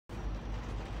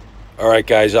All right,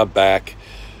 guys, I'm back.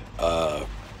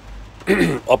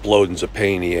 Uploading's a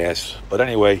pain in the ass. But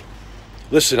anyway,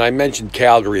 listen, I mentioned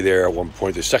Calgary there at one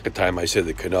point. The second time I said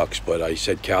the Canucks, but I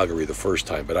said Calgary the first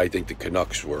time. But I think the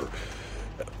Canucks were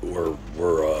rolling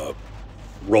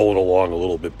along a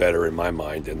little bit better in my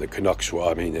mind than the Canucks were.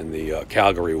 I mean, than the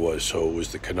Calgary was. So it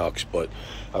was the Canucks, but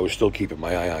I was still keeping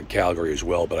my eye on Calgary as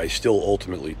well. But I still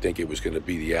ultimately think it was going to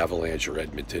be the Avalanche or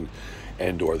Edmonton,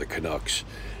 and/or the Canucks.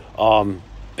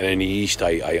 And in the East,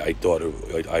 I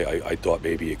thought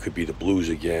maybe it could be the Blues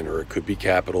again, or it could be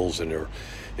Capitals,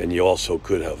 and you also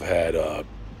could have had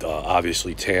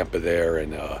obviously Tampa there,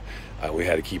 and we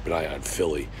had to keep an eye on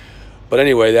Philly. But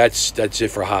anyway, that's it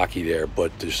for hockey there.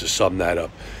 But just to sum that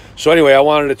up, so anyway, I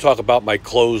wanted to talk about my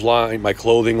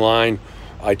clothing line.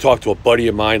 I talked to a buddy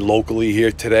of mine locally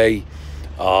here today.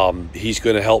 He's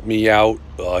going to help me out.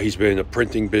 He's been in the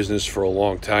printing business for a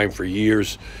long time, for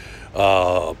years.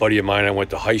 A buddy of mine I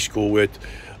went to high school with.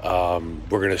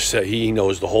 He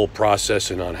knows the whole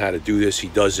process and on how to do this. He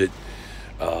does it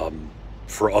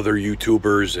for other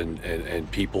YouTubers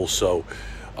and people. So,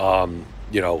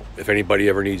 if anybody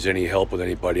ever needs any help with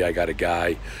anybody, I got a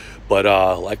guy. But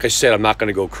like I said, I'm not going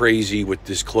to go crazy with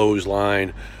this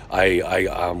clothesline.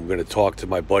 I'm going to talk to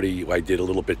my buddy. I did a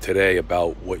little bit today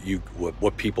about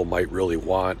what people might really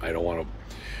want. I don't want to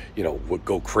would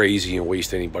go crazy and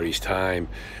waste anybody's time.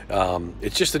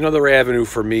 It's just another avenue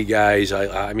for me, guys.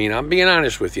 I mean, I'm being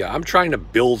honest with you. I'm trying to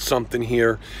build something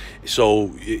here. So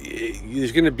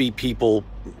there's going to be people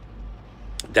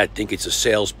that think it's a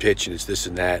sales pitch and it's this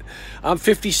and that. I'm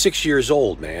 56 years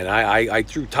old, man. I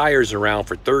threw tires around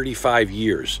for 35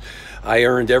 years. I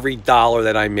earned every dollar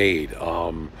that I made.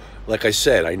 Like I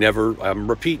said, I'm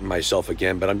repeating myself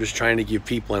again, but I'm just trying to give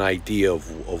people an idea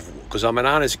of because I'm an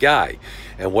honest guy,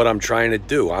 and what I'm trying to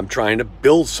do. I'm trying to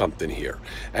build something here,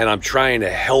 and I'm trying to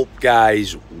help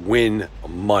guys win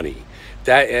money,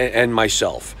 and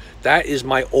myself. That is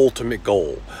my ultimate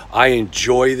goal. I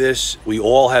enjoy this. We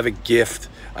all have a gift.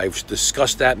 I've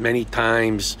discussed that many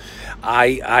times.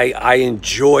 I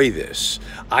enjoy this.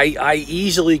 I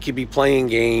easily could be playing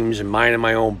games and minding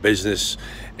my own business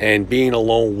and being a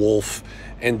lone wolf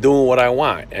and doing what I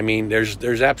want. I mean,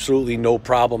 there's absolutely no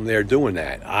problem there doing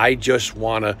that. I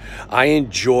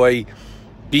enjoy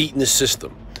beating the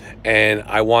system, and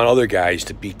I want other guys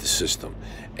to beat the system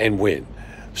and win.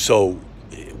 So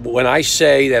when I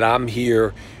say that I'm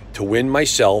here to win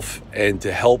myself and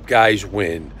to help guys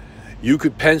win, you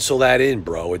could pencil that in,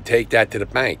 bro, and take that to the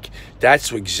bank.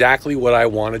 That's exactly what I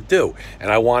want to do,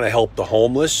 and I want to help the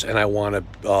homeless, and I want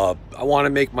to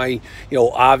make my,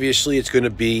 obviously it's going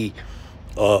to be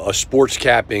a sports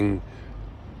capping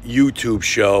YouTube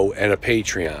show and a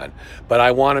Patreon, but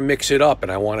I want to mix it up,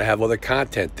 and I want to have other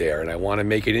content there, and I want to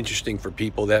make it interesting for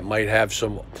people that might have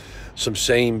some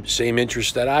same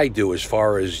interests that I do, as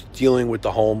far as dealing with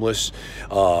the homeless,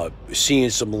 seeing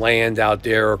some land out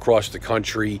there across the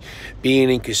country, being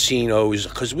in casinos,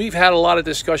 because we've had a lot of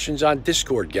discussions on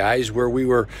Discord, guys, where we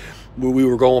were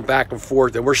going back and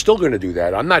forth, and we're still going to do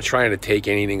that. I'm not trying to take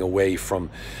anything away from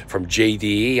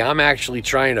JDE. I'm actually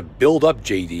trying to build up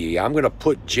JDE. I'm going to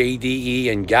put JDE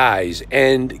and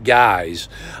guys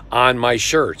on my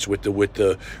shirts with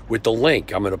the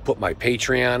link. I'm going to put my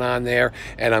Patreon on there,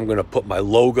 and I'm going to put my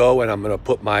logo, and I'm going to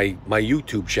put my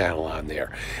YouTube channel on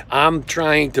there. I'm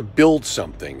trying to build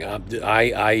something.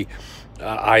 My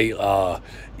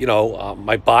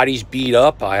body's beat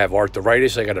up. I have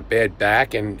arthritis. I got a bad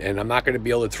back, and I'm not going to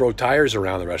be able to throw tires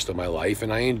around the rest of my life.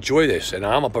 And I enjoy this. And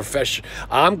I'm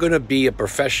going to be a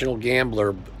professional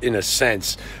gambler, in a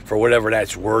sense, for whatever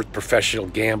that's worth. Professional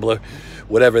gambler,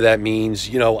 whatever that means.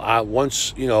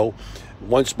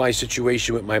 Once my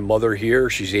situation with my mother here,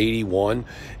 she's 81,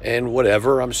 and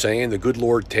whatever, I'm saying the good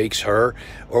Lord takes her,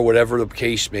 or whatever the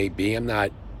case may be. I'm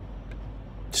not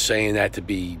saying that to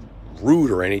be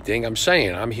rude or anything. I'm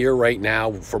saying I'm here right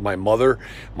now for my mother.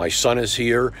 My son is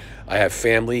here. I have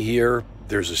family here.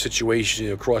 There's a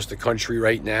situation across the country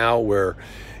right now where,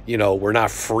 we're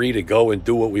not free to go and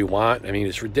do what we want. I mean,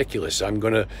 it's ridiculous.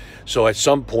 So at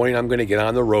some point, I'm going to get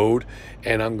on the road,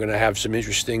 and I'm going to have some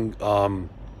interesting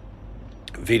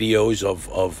videos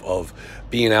of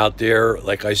being out there,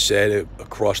 like I said,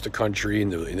 across the country, in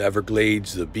the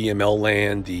Everglades, the BML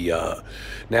land, the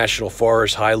National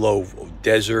Forest, high-low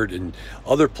desert, and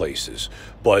other places.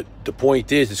 But the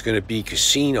point is, it's going to be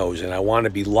casinos, and I want to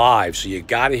be live. So you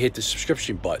got to hit the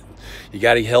subscription button. You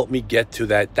got to help me get to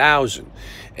that 1,000.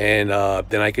 And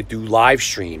then I could do live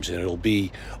streams, and it'll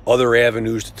be other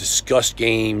avenues to discuss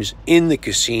games in the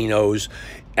casinos,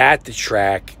 at the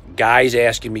track, guys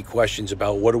asking me questions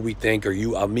about what do we think, or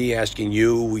me asking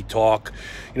you. We talk,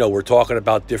 we're talking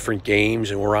about different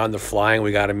games, and we're on the fly, and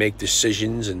we got to make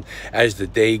decisions. And as the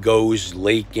day goes,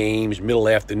 late games, middle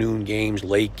afternoon games,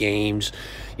 late games,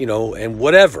 and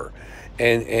whatever,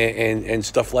 and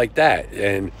stuff like that.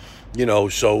 And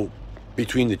so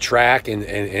between the track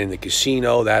and the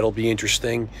casino, that'll be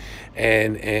interesting.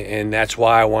 And that's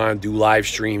why I want to do live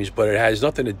streams, but it has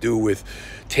nothing to do with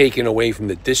taking away from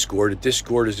the Discord. The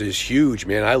Discord is huge,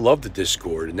 man. I love the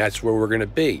Discord, and that's where we're going to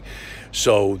be.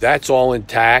 So that's all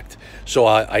intact. So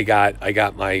I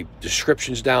got my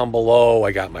descriptions down below.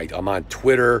 I'm on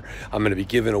Twitter. I'm going to be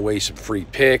giving away some free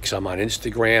picks. I'm on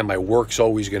Instagram. My work's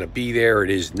always going to be there. It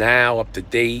is now up to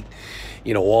date.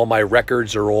 All my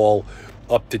records are all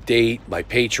up to date. My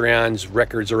Patreon's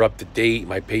records are up to date.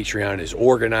 My Patreon is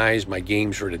organized. My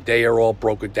games for the day are all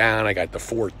broken down. I got the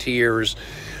 4 tiers.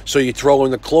 So you throw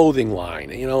in the clothing line.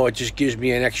 It just gives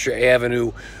me an extra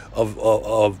avenue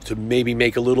to maybe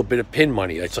make a little bit of pin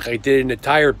money. That's like I did in the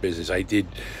tire business. I did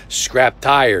scrap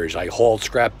tires. I hauled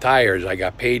scrap tires. I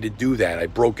got paid to do that. I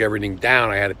broke everything down.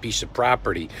 I had a piece of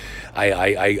property.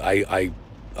 I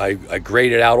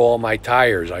graded out all my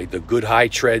tires. The good high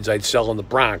treads I'd sell in the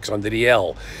Bronx under the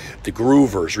L. The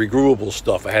groovers, regroovable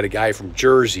stuff. I had a guy from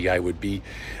Jersey. I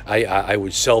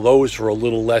would sell those for a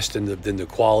little less than the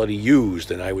quality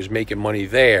used, and I was making money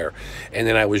there. And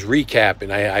then I was recapping.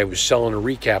 I was selling the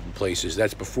recapping places.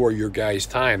 That's before your guys'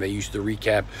 time. They used to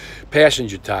recap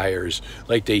passenger tires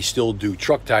like they still do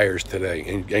truck tires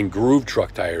today, and groove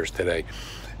truck tires today.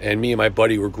 And me and my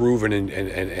buddy were grooving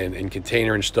and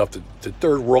containering stuff to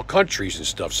third world countries and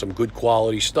stuff, some good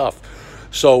quality stuff.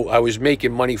 So I was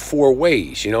making money 4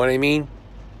 ways, you know what I mean?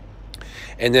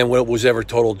 And then when it was ever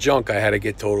total junk, I had to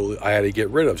get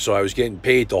rid of. So I was getting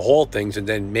paid to haul things and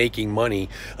then making money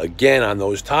again on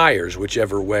those tires,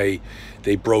 whichever way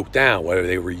they broke down, whether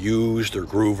they were used or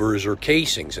groovers or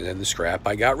casings, and then the scrap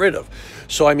I got rid of.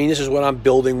 So I mean, this is what I'm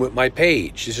building with my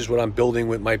page. This is what I'm building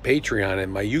with my Patreon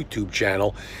and my YouTube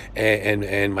channel,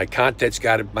 and my content's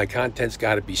got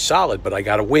to be solid, but I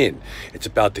got to win. It's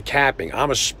about the capping. I'm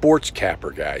a sports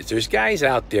capper, guys. There's guys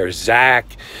out there, Zach,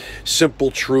 Simple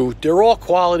Truth. They're all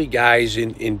quality guys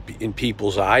in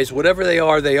people's eyes. Whatever they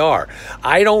are, they are.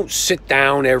 I don't sit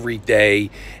down every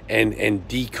day and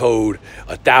decode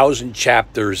 1,000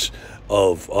 chapters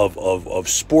of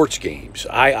sports games.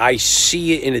 I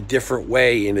see it in a different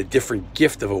way, in a different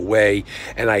gift of a way,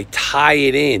 and I tie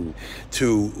it in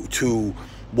to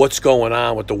what's going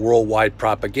on with the worldwide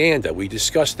propaganda. We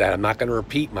discussed that. I'm not going to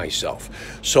repeat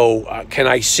myself. So can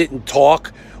I sit and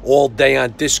talk all day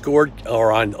on Discord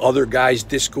or on other guys'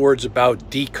 Discords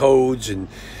about decodes and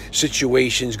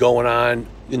situations going on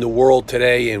in the world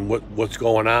today and what's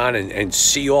going on and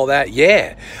see all that?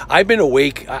 Yeah, I've been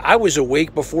awake. I was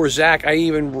awake before Zach.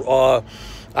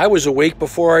 I was awake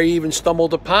before I even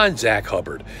stumbled upon Zach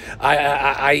Hubbard.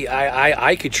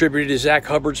 I contributed to Zach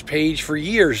Hubbard's page for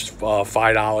years,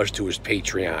 $5 to his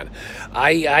Patreon.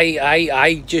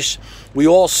 We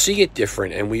all see it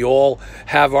different, and we all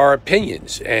have our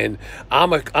opinions. And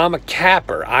I'm a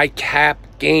capper. I cap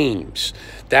games.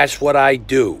 That's what I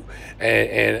do.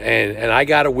 And I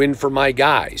got to win for my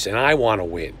guys, and I want to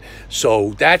win.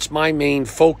 So that's my main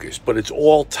focus, but it's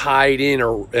all tied in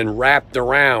and wrapped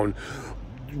around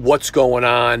what's going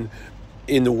on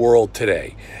in the world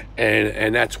today.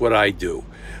 And that's what I do.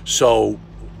 So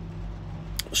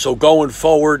going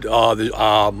forward,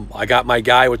 I got my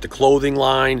guy with the clothing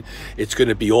line. It's going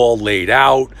to be all laid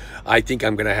out. I think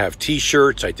I'm going to have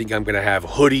T-shirts. I think I'm going to have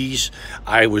hoodies.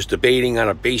 I was debating on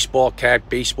a baseball cap.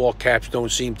 Baseball caps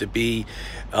don't seem to be,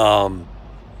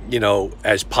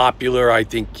 as popular, I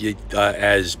think,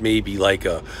 as maybe like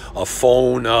a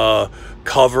phone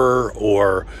cover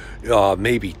or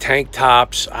maybe tank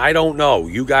tops. I don't know.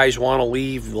 You guys want to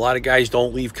leave? A lot of guys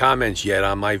don't leave comments yet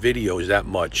on my videos that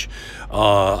much.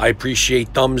 I appreciate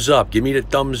thumbs up. Give me the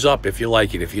thumbs up if you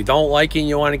like it. If you don't like it and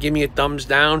you want to give me a thumbs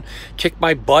down, kick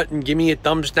my butt and give me a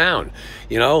thumbs down.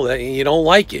 You don't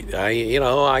like it.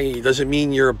 It doesn't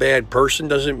mean you're a bad person.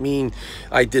 Doesn't mean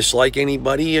I dislike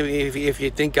anybody. If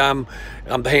you think I'm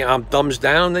thumbs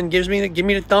down, then give me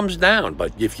the thumbs down.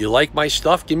 But if you like my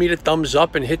stuff, give me the thumbs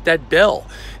up and hit that bell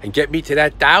and get me to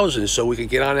that 1,000 so we can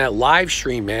get on that live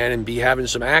stream, man, and be having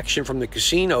some action from the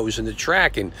casinos and the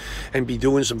track and be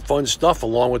doing some fun stuff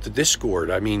along with the Discord.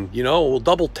 I mean, we'll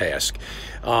double task.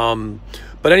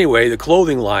 But anyway, the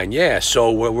clothing line, yeah,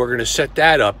 so we're going to set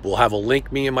that up. We'll have a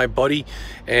link, me and my buddy,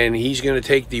 and he's going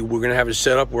to we're going to have it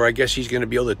set up where I guess he's going to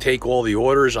be able to take all the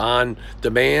orders on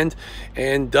demand,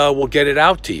 and we'll get it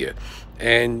out to you.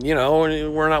 And you know,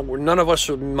 none of us,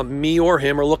 me or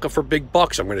him, are looking for big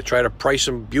bucks. I'm going to try to price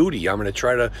him beauty. I'm going to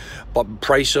try to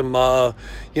price him,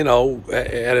 you know,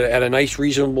 at a nice,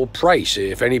 reasonable price.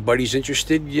 If anybody's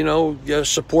interested, you know,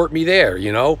 support me there.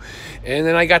 You know, and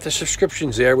then I got the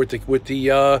subscriptions there with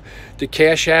the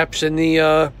Cash Apps and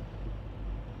the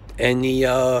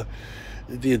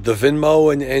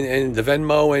Venmo and the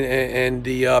Venmo and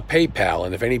the PayPal.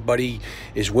 And if anybody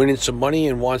is winning some money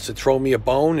and wants to throw me a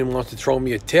bone and wants to throw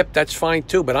me a tip, that's fine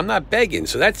too. But I'm not begging.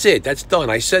 So that's it. That's done.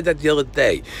 I said that the other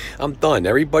day. I'm done.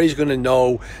 Everybody's going to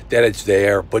know that it's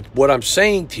there. But what I'm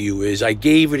saying to you is I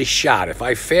gave it a shot. If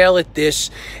I fail at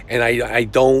this and I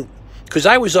don't, because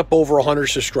I was up over 100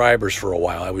 subscribers for a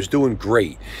while. I was doing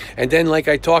great. And then, like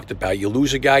I talked about, you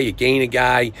lose a guy, you gain a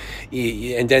guy,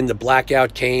 and then the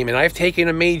blackout came, and I've taken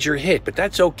a major hit, but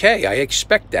that's okay. I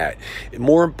expect that.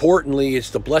 More importantly, it's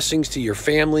the blessings to your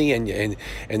family and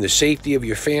the safety of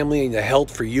your family and the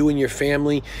health for you and your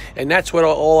family, and that's what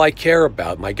all I care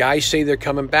about. My guys say they're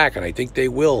coming back, and I think they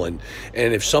will, and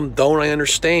if some don't, I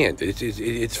understand.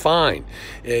 It's fine,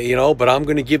 you know, but I'm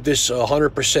going to give this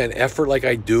 100% effort like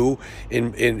I do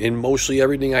in mostly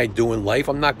everything I do in life.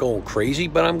 I'm not going crazy,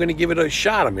 but I'm going to give it a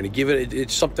shot. I'm going to give it,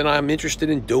 it's something I'm interested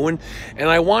in doing and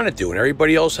I want to do, and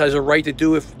everybody else has a right to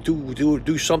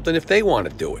do something if they want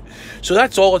to do it. So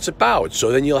that's all it's about.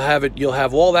 So then you'll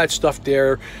have all that stuff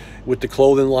there with the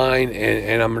clothing line,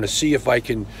 and I'm going to see if I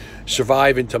can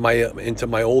survive into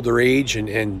my older age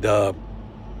and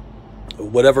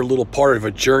whatever little part of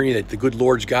a journey that the good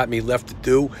Lord's got me left to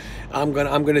do. I'm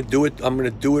gonna do it. I'm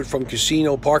gonna do it from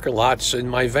casino parking lots in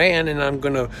my van, and I'm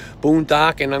gonna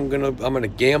boondock, and I'm gonna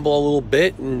gamble a little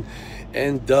bit, and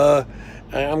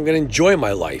I'm gonna enjoy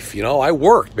my life. You know, I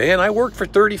worked, man. I worked for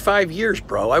 35 years,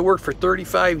 bro. I worked for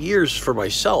 35 years for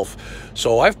myself.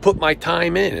 So I've put my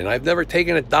time in, and I've never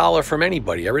taken a dollar from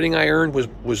anybody. Everything I earned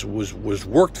was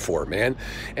worked for, man.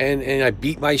 And I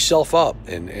beat myself up,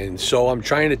 and so I'm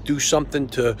trying to do something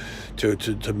to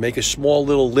make a small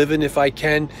little living if I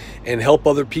can, and help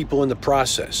other people in the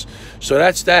process. So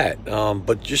that's that.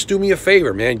 But just do me a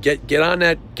favor, man. Get on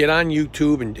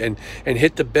YouTube and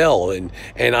hit the bell, and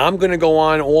I'm gonna go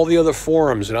on all the other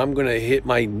forums, and I'm gonna hit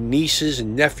my nieces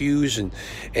and nephews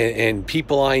and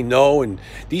people I know, and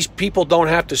these people don't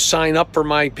have to sign up for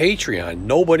my Patreon.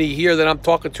 Nobody here that I'm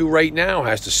talking to right now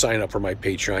has to sign up for my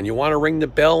Patreon. You want to ring the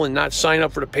bell and not sign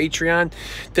up for the Patreon,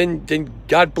 then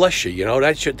God bless you. You know,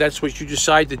 that's what you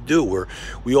decide to do.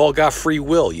 We all got free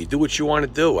will. You do what you want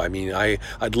to do. I mean,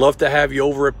 I'd love to have you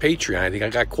over at Patreon. I think I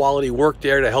got quality work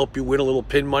there to help you win a little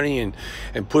pin money and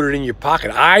put it in your pocket.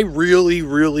 I really,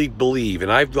 really believe,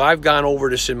 and I've gone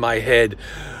over this in my head,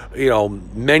 you know,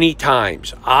 many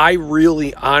times. I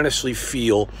really honestly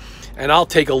feel, and I'll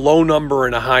take a low number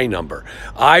and a high number,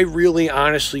 I really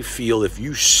honestly feel if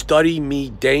you study me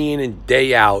day in and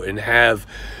day out and have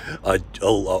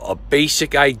a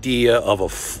basic idea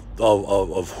of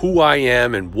who I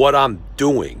am and what I'm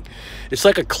doing, it's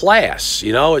like a class,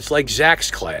 you know. It's like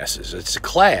Zach's classes. It's a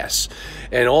class,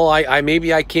 and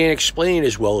maybe I can't explain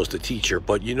as well as the teacher,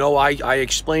 but you know, I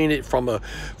explain it from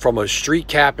a street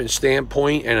captain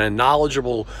standpoint and a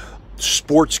knowledgeable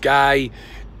sports guy,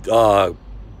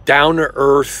 down to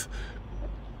earth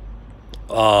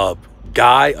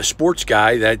guy, a sports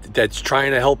guy that's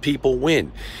trying to help people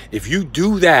win. If you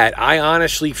do that, I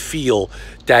honestly feel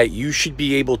that you should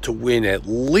be able to win at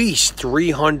least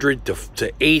 $300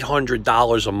 to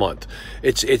 $800 a month.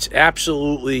 It's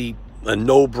absolutely a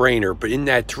no-brainer, but in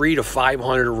that $300 to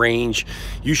 $500 range,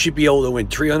 you should be able to win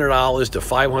 $300 to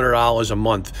 $500 a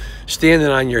month standing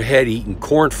on your head eating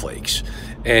cornflakes,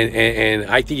 and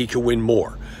I think you can win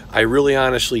more. I really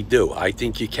honestly do. I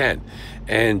think you can,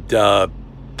 and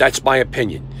that's my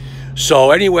opinion.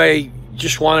 So anyway,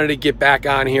 just wanted to get back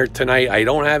on here tonight. I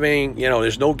don't have any, you know,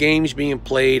 there's no games being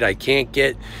played. I can't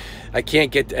get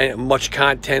much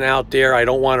content out there. I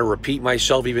don't want to repeat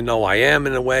myself, even though I am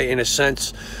in a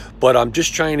sense. But I'm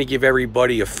just trying to give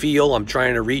everybody a feel. I'm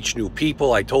trying to reach new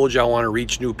people. I told you I want to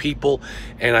reach new people,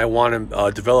 and I want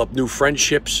to develop new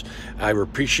friendships. I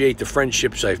appreciate the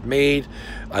friendships I've made.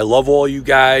 I love all you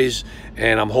guys,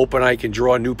 and I'm hoping I can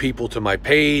draw new people to my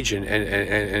page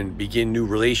and begin new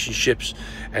relationships,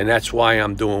 and that's why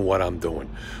I'm doing what I'm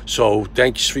doing. So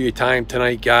thanks for your time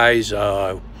tonight, guys.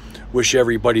 Wish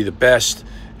everybody the best,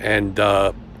 and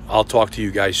I'll talk to you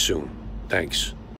guys soon. Thanks.